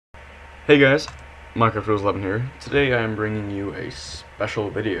Hey guys, MineCraftRules11 here. Today I am bringing you a special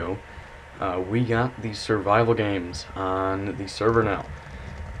video. We got these survival games on the server now.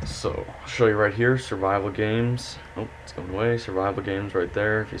 So, I'll show you right here, survival games. Oh, it's going away. Survival games right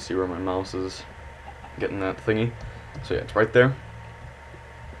there, if you see where my mouse is getting that thingy. So yeah, it's right there.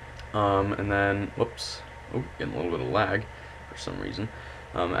 And then, whoops, oh, getting a little bit of lag for some reason.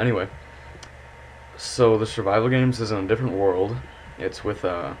 Anyway, so the survival games is in a different world. It's with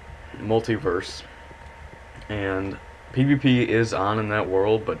multiverse, and PvP is on in that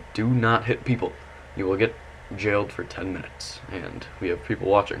world, but do not hit people. You will get jailed for 10 minutes, and we have people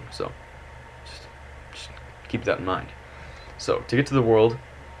watching, so just keep that in mind. So, to get to the world,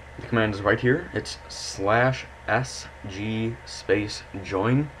 the command is right here. It's /SG space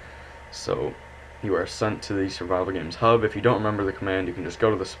join. So, you are sent to the survival games hub. If you don't remember the command, you can just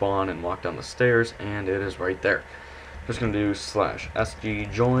go to the spawn and walk down the stairs, and it is right there. Just going to do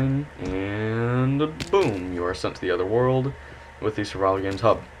 /SG join, and boom, you are sent to the other world with the survival games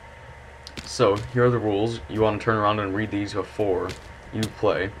hub. So here are the rules. You want to turn around and read these before you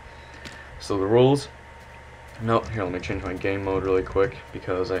play. So the rules, no, here, let me change my game mode really quick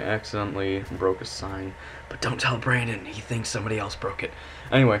because I accidentally broke a sign, but don't tell Brandon, he thinks somebody else broke it.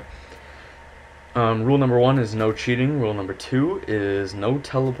 Anyway, rule number 1 is no cheating. Rule number 2 is no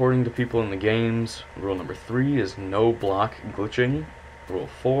teleporting to people in the games. Rule number 3 is no block glitching. Rule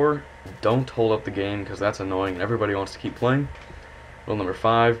 4, don't hold up the game because that's annoying and everybody wants to keep playing. Rule number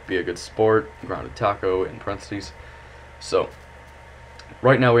 5, be a good sport. Grounded taco in parentheses. So,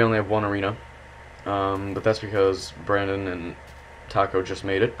 right now we only have one arena, but that's because Brandon and Taco just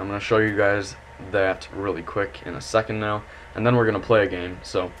made it. I'm going to show you guys that really quick in a second now, and then we're going to play a game.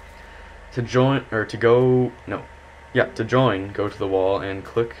 So, to join, or to go, no, yeah, to join, go to the wall and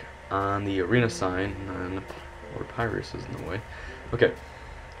click on the arena sign, and Lord Pyrus is in the way. Okay,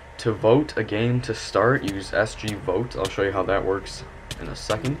 to vote a game to start, use SG vote. I'll show you how that works in a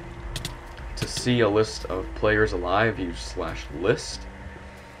second. To see a list of players alive, use /list.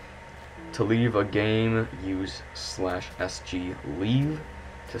 To leave a game, use /SG leave.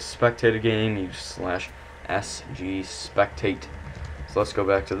 To spectate a game, use /SG spectate. So let's go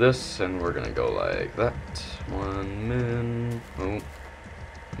back to this, and we're gonna go like that. 1 min, oh,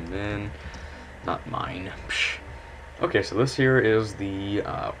 min, not mine. Psh. Okay, so this here is the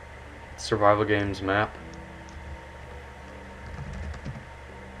survival games map.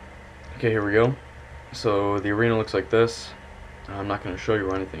 Okay, here we go. So the arena looks like this. I'm not gonna show you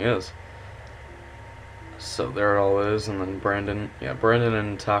where anything is. So there it all is, and then Brandon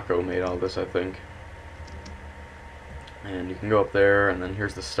and Taco made all this, I think. And you can go up there, and then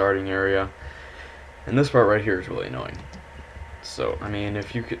here's the starting area. And this part right here is really annoying. So, I mean,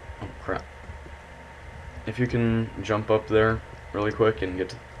 if you could, oh crap. If you can jump up there really quick and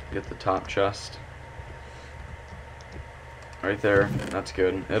get the top chest. Right there, that's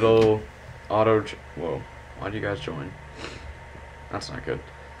good. It'll whoa, why'd you guys join? That's not good.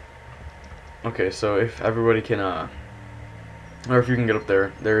 Okay, so if everybody can, or if you can get up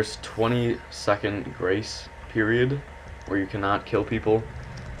there, there's 20-second grace period where you cannot kill people,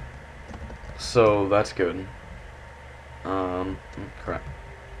 so that's good. Crap,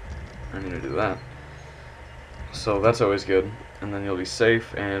 I need to do that. So that's always good, and then you'll be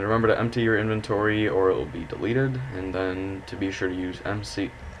safe. And remember to empty your inventory or it will be deleted, and then to be sure to use MC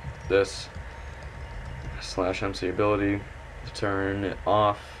this /MC ability to turn it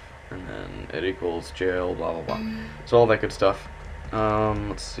off, and then it equals jail, blah blah blah. So all that good stuff.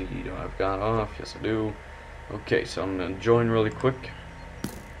 Let's see, do I've got off? Yes I do. Okay, so I'm gonna join really quick.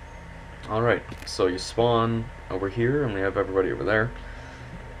 Alright, so you spawn over here, and we have everybody over there.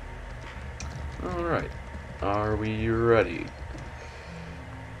 Alright, are we ready?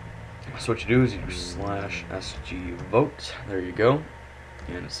 So what you do is you do /SG vote. There you go.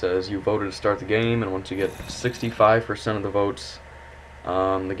 And it says you voted to start the game, and once you get 65% of the votes,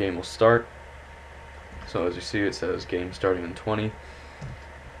 the game will start. So as you see, it says game starting in 20.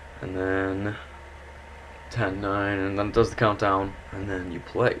 And then 10, 9, and then it does the countdown, and then you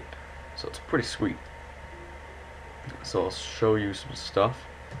play. So it's pretty sweet. So I'll show you some stuff.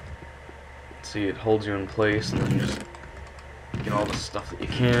 See, it holds you in place, and then you just get all the stuff that you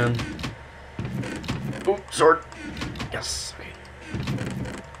can. Oh, sword! Yes! Okay.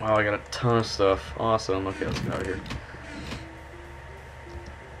 Wow, I got a ton of stuff. Awesome. Okay, let's get out of here.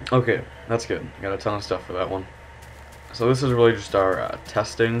 Okay, that's good. Got a ton of stuff for that one. So this is really just our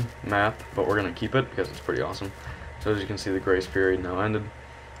testing map, but we're going to keep it because it's pretty awesome. So as you can see, the grace period now ended.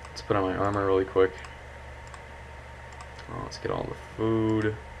 Let's put on my armor really quick. Oh, let's get all the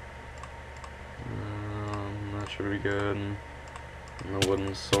food. That should be good. And the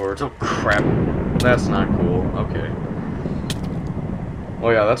wooden swords. Oh crap! That's not cool. Okay. Oh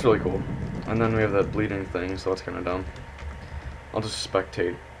yeah, that's really cool. And then we have that bleeding thing, so that's kind of dumb. I'll just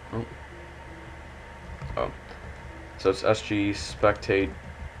spectate. Oh. Oh. So it's SG spectate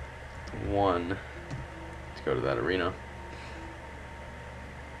 1. Let's go to that arena.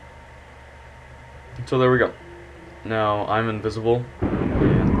 So there we go. Now I'm invisible,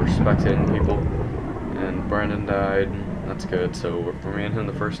 and we're spectating people. And Brandon died. That's good. So were me and him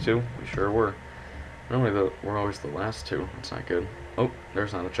the first two? We sure were. Normally we're always the last two. That's not good. Oh,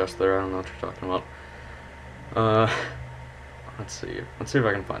 there's not a chest there. I don't know what you're talking about. Let's see. Let's see if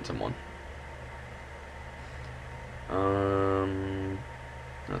I can find someone.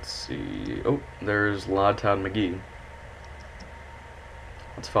 Let's see. Oh, there's Lod Todd McGee.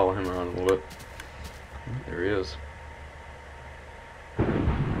 Let's follow him around a little bit. There he is.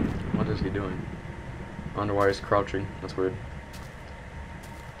 What is he doing? I wonder why he's crouching. That's weird.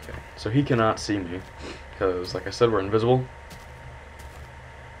 Okay, so he cannot see me because, like I said, we're invisible.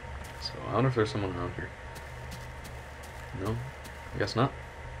 So I wonder if there's someone around here. No, I guess not.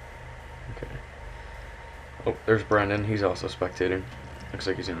 Okay. Oh, there's Brandon. He's also spectating. Looks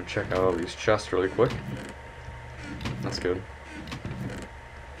like he's gonna check out all these chests really quick. That's good.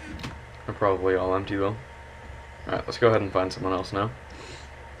 They're probably all empty though. Alright, let's go ahead and find someone else now.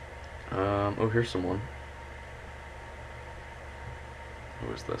 Oh, here's someone.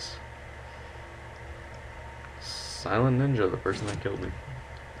 Who is this? Silent Ninja, the person that killed me.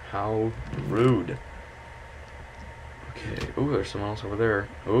 How rude. Okay. Oh, there's someone else over there.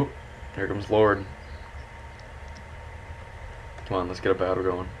 Oh, here comes Lord. Come on, let's get a battle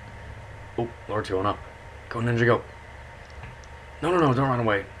going. Oh, Lord's going up. Go, Ninja, go. No, don't run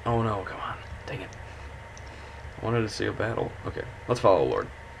away. Oh no, come on. Dang it. I wanted to see a battle. Okay, let's follow Lord.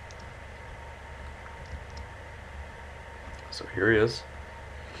 So here he is.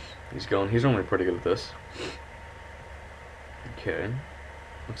 He's going. He's normally pretty good at this. Okay.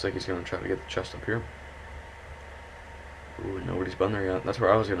 Looks like he's going to try to get the chest up here. Ooh, nobody's been there yet. That's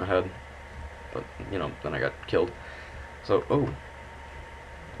where I was going to head. But, you know, then I got killed. So, oh.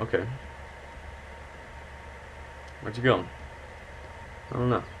 Okay. Where's he going? I don't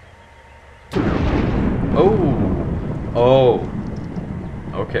know. Oh! Oh!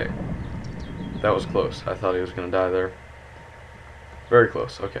 Okay. That was close. I thought he was going to die there. Very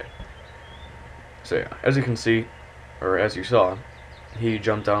close. Okay. So yeah, as you can see, or as you saw, he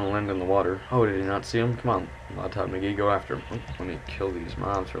jumped down and landed in the water. Oh, did he not see him? Come on, Lod Todd McGee, go after him. Oh, let me kill these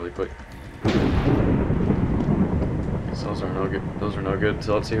mobs really quick. Those are no good. Those are no good.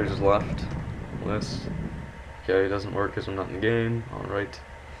 So let's see who's left. This. Okay, it doesn't work because I'm not in the game. All right.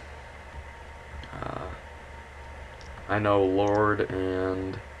 I know Lord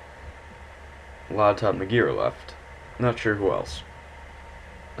and Lod Todd McGee are left. Not sure who else.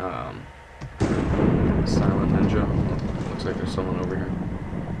 Silent Ninja. Looks like there's someone over here.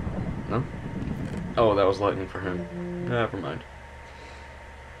 No? Oh, that was lightning for him. Never mind.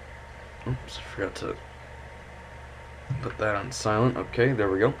 Oops, I forgot to put that on silent. Okay, there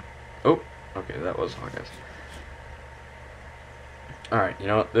we go. Oh, okay, that was Hawkeye. Alright, you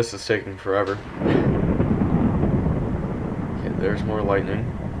know what? This is taking forever. Okay, there's more lightning.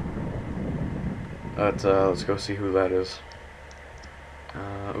 Let's go see who that is.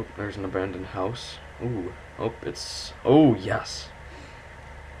 Oh, there's an abandoned house. Ooh, oh, it's... Oh, yes!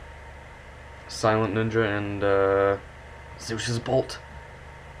 Silent Ninja and, Zeus's Bolt.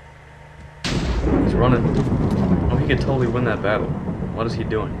 He's running. Oh, he could totally win that battle. What is he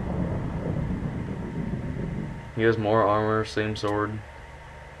doing? He has more armor, same sword.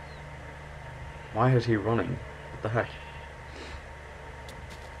 Why is he running? What the heck?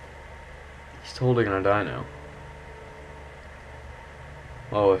 He's totally gonna die now.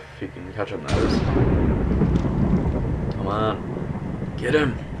 Oh, if he can catch him, that is. Come on. Get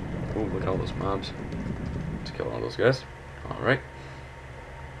him! Oh, look at all those mobs. Let's kill all those guys. Alright.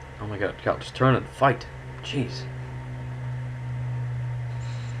 Oh my god, just turn and fight. Jeez.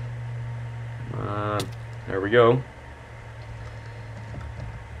 Come on. There we go.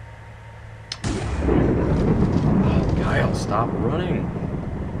 Oh, Kyle, stop running.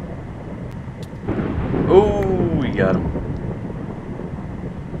 Oh, we got him.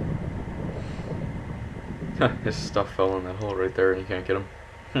 His stuff fell in that hole right there and you can't get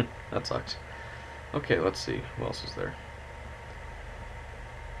him. That sucks. Okay, let's see. Who else is there?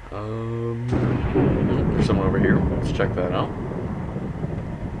 There's someone over here. Let's check that out.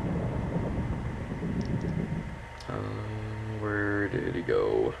 Where did he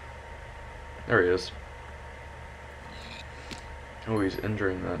go? There he is. Oh, he's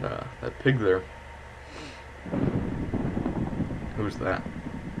injuring that pig there. Who's that?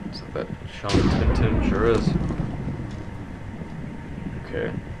 Is that Sean Tintin? Sure is.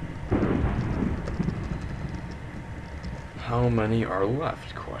 Okay. How many are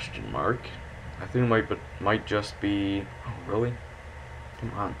left? Question mark. I think it might just be. Oh, really?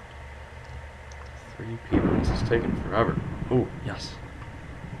 Come on. 3 people. This is taking forever. Oh, yes.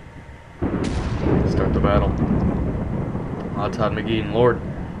 Start the battle. Todd McGee and Lord.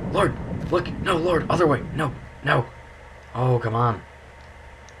 Lord! Look! No, Lord! Other way! No! No! Oh, come on.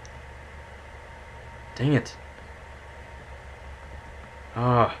 Dang it.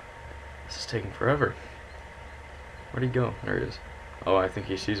 Ah. This is taking forever. Where'd he go? There he is. Oh, I think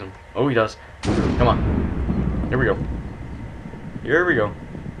he sees him. Oh, he does. Come on. Here we go. Here we go.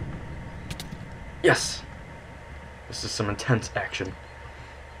 Yes! This is some intense action.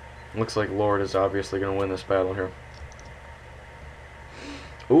 Looks like Lord is obviously going to win this battle here.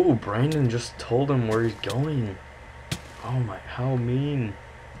 Ooh, Brandon just told him where he's going. Oh my, how mean.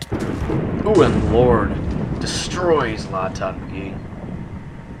 Ooh, and Lord destroys Todd McGee.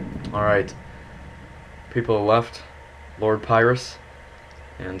 Alright. People left. Lord Pyrus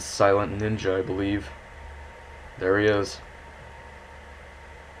and Silent Ninja, I believe. There he is.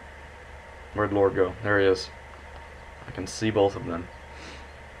 Where'd Lord go? There he is. I can see both of them.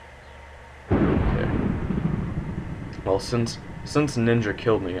 Okay. Well, since Ninja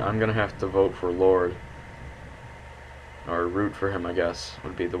killed me, I'm gonna have to vote for Lord. Or root for him, I guess,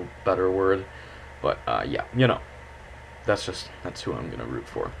 would be the better word. But, yeah, you know. That's who I'm gonna root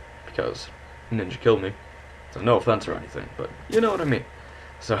for. Because Ninja killed me. So no offense or anything, but you know what I mean.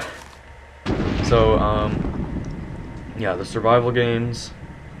 So yeah, the survival games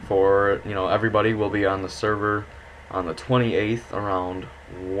for, you know, everybody will be on the server on the 28th around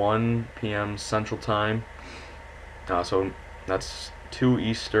 1 p.m. Central Time. So that's 2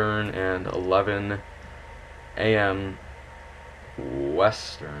 Eastern and 11 a.m.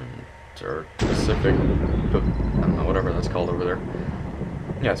 Western or Pacific. I don't know, whatever that's called over there.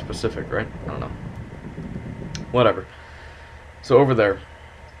 Yeah, it's Pacific, right? I don't know. Whatever. So over there.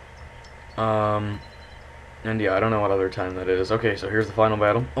 And yeah, I don't know what other time that is. Okay, so here's the final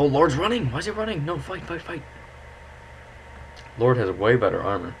battle. Oh, Lord's running! Why is he running? No, fight, fight, fight. Lord has way better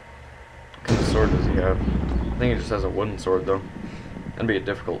armor. What kind of sword does he have? I think he just has a wooden sword, though. That'd be a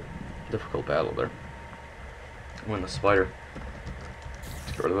difficult battle there. Win the spider.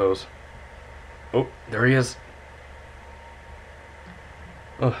 Let's get rid of those. Oh, there he is.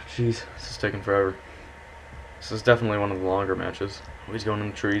 Oh, jeez. This is taking forever. This is definitely one of the longer matches. Oh, he's going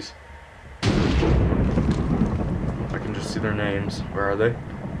in the trees. I can just see their names. Where are they?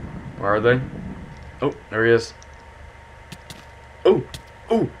 Where are they? Oh, there he is. Oh!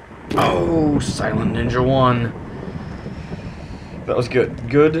 Oh! Oh! Silent Ninja won. That was good.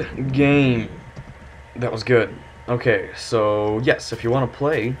 Good game. That was good. Okay, so, yes, if you want to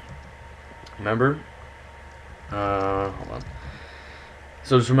play, remember? Hold on.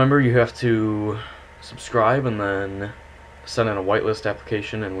 So just remember, you have to subscribe and then send in a whitelist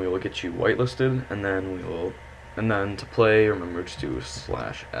application and we will get you whitelisted, and then to play, remember to do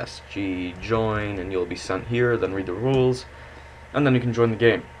 /SG join and you'll be sent here, then read the rules, and then you can join the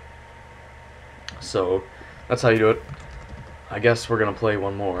game. So that's how you do it. I guess we're gonna play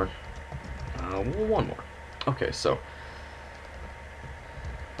one more. One more. Okay, so.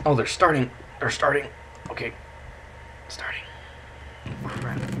 Oh, they're starting. They're starting. Okay. Starting.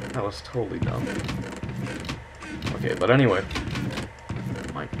 Crap. That was totally dumb. Okay, but anyway.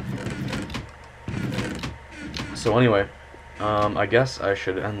 Mine. So anyway, I guess I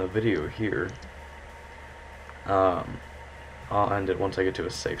should end the video here. I'll end it once I get to a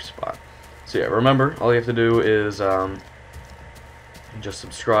safe spot. So yeah, remember, all you have to do is just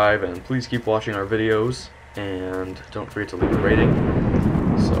subscribe, and please keep watching our videos, and don't forget to leave a rating.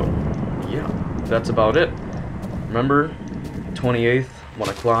 So yeah, that's about it. Remember, 28th, 1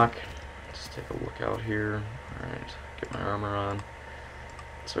 o'clock. Just take a look out here. Alright, get my armor on.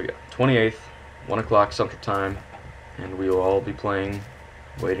 So yeah, 28th, 1 o'clock Central Time, and we will all be playing,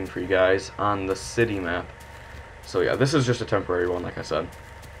 waiting for you guys on the city map. So yeah, this is just a temporary one, like I said,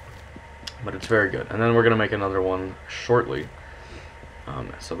 but it's very good. And then we're gonna make another one shortly,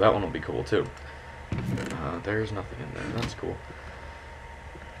 so that one will be cool too. There's nothing in there. That's cool.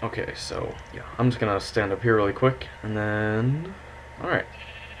 Okay, so yeah, I'm just gonna stand up here really quick, and then alright.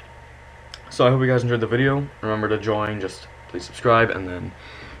 So I hope you guys enjoyed the video. Remember to join, just please subscribe, and then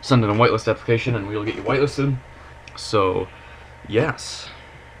send in a whitelist application and we'll get you whitelisted. So yes,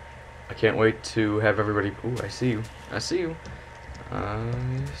 I can't wait to have everybody. Ooh, I see you. I see you. I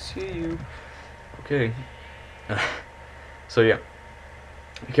see you. Okay. So yeah,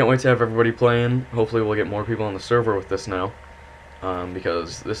 I can't wait to have everybody playing. Hopefully we'll get more people on the server with this now.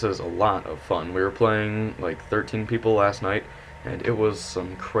 because this is a lot of fun. We were playing like 13 people last night, and it was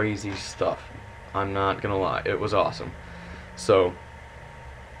some crazy stuff. I'm not gonna lie, it was awesome. So,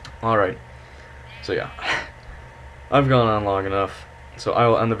 alright. So yeah, I've gone on long enough, so I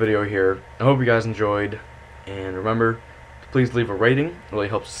will end the video here. I hope you guys enjoyed, and remember to please leave a rating, it really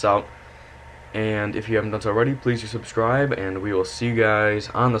helps us out. And if you haven't done so already, please do subscribe, and we will see you guys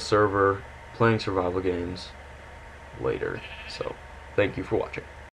on the server playing survival games later. So, thank you for watching.